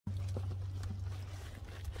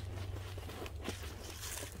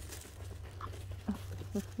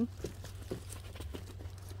What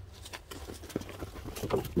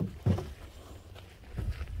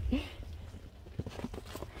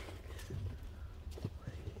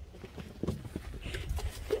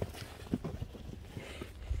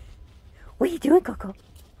are you doing, Coco?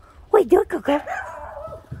 What are you doing, Coco?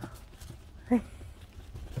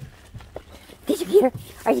 Did you get her?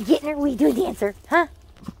 Are you getting her? What are you doing, Dancer? Huh?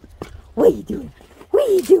 What are you doing? What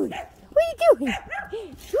are you doing? What are you doing? What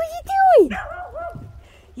are you doing?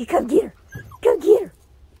 You come get her. Come get her.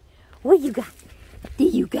 What you got? Do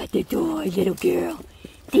you got the toy, little girl?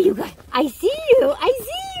 Do you got? I see you. I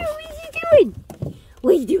see you. What are you doing?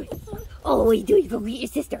 What are you doing? Oh, what are you doing? Go get your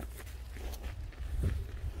sister.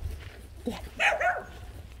 Yeah.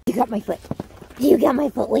 You got my foot. You got my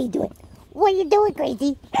foot. What are you doing? What are you doing,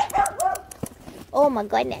 crazy? Oh my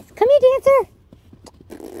goodness. Come here, Dancer.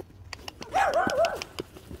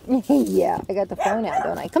 Yeah, I got the phone out,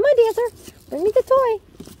 don't I? Come on, Dancer. Bring me the toy.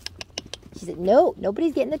 She said, no,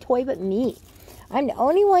 nobody's getting the toy but me. I'm the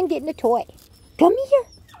only one getting the toy. Come here.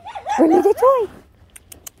 Bring me the toy.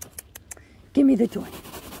 Give me the toy.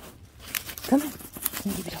 Come on.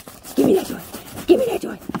 Give me that toy. Give me that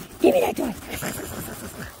toy. Give me that toy.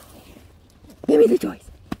 Give me the toys.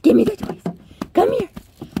 Give me the toys. Come here.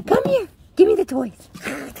 Come here. Give me the toys.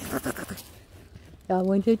 I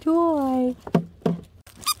want the toy.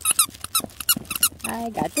 I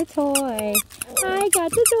got the toy. I got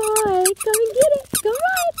the toy. Come and get it. Come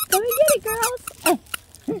on. Come and get it, girls.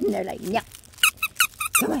 And they're like, no.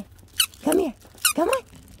 Come on. Come here. Come on.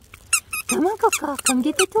 Come on, Coco. Come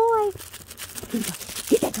get the toy.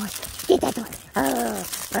 Get that toy. Get that toy.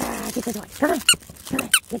 Get the toy. Come on. Come on.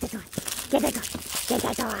 Get the toy. Get the toy. Get the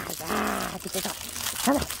toy. Get the toy.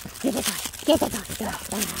 Come on. Get the toy. Get the toy. Come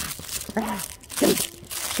on. Come on. Get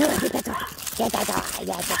that toy. Get that toy.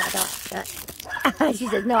 Get that toy. She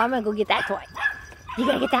says, no, I'm going to go get that toy. You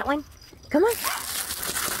going to get that one? Come on.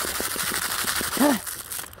 Come on.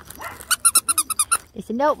 They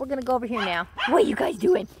said, no, we're going to go over here now. What are you guys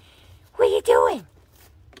doing? What are you doing?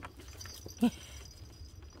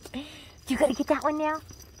 You got to get that one now?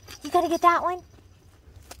 You got to get that one?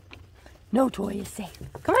 No toy is safe.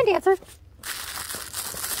 Come on, Dancer.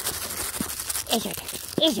 It's your turn.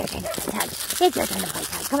 It's your turn to play tug. It's your turn to play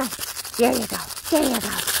tug. Come on. There you go. There you go.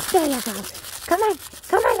 There you go. Come on.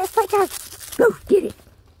 Come on. Let's play tug. Go. Get it.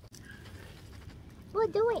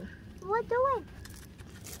 What doing? What doing?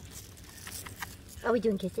 Are we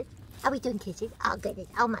doing kisses? Are we doing kisses? Oh, goodness.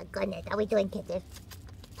 Oh, my goodness. Are we doing kisses?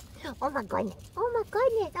 Oh, my goodness. Oh, my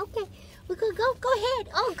goodness. Okay. We could go. Go ahead.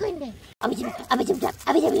 Oh, goodness.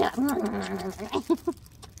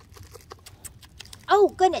 Oh,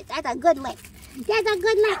 goodness. That's a good lick. That's a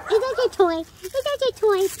good lick. Is that your toy? Is that your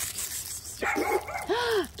toy?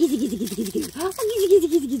 Kissy, kissy, kissy, kissy, kissy. Oh, kissy, kissy,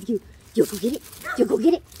 kissy, kissy, kissy. You go get it. You go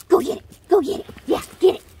get it. Go get it. Go get it. Yeah,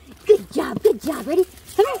 get it. Good job. Good job. Ready?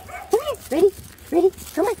 Come here. Come here. Ready? Ready?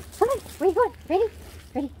 Come on. Come on. Where you going? Ready?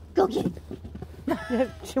 Ready? Go get it.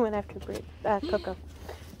 She went after Coco.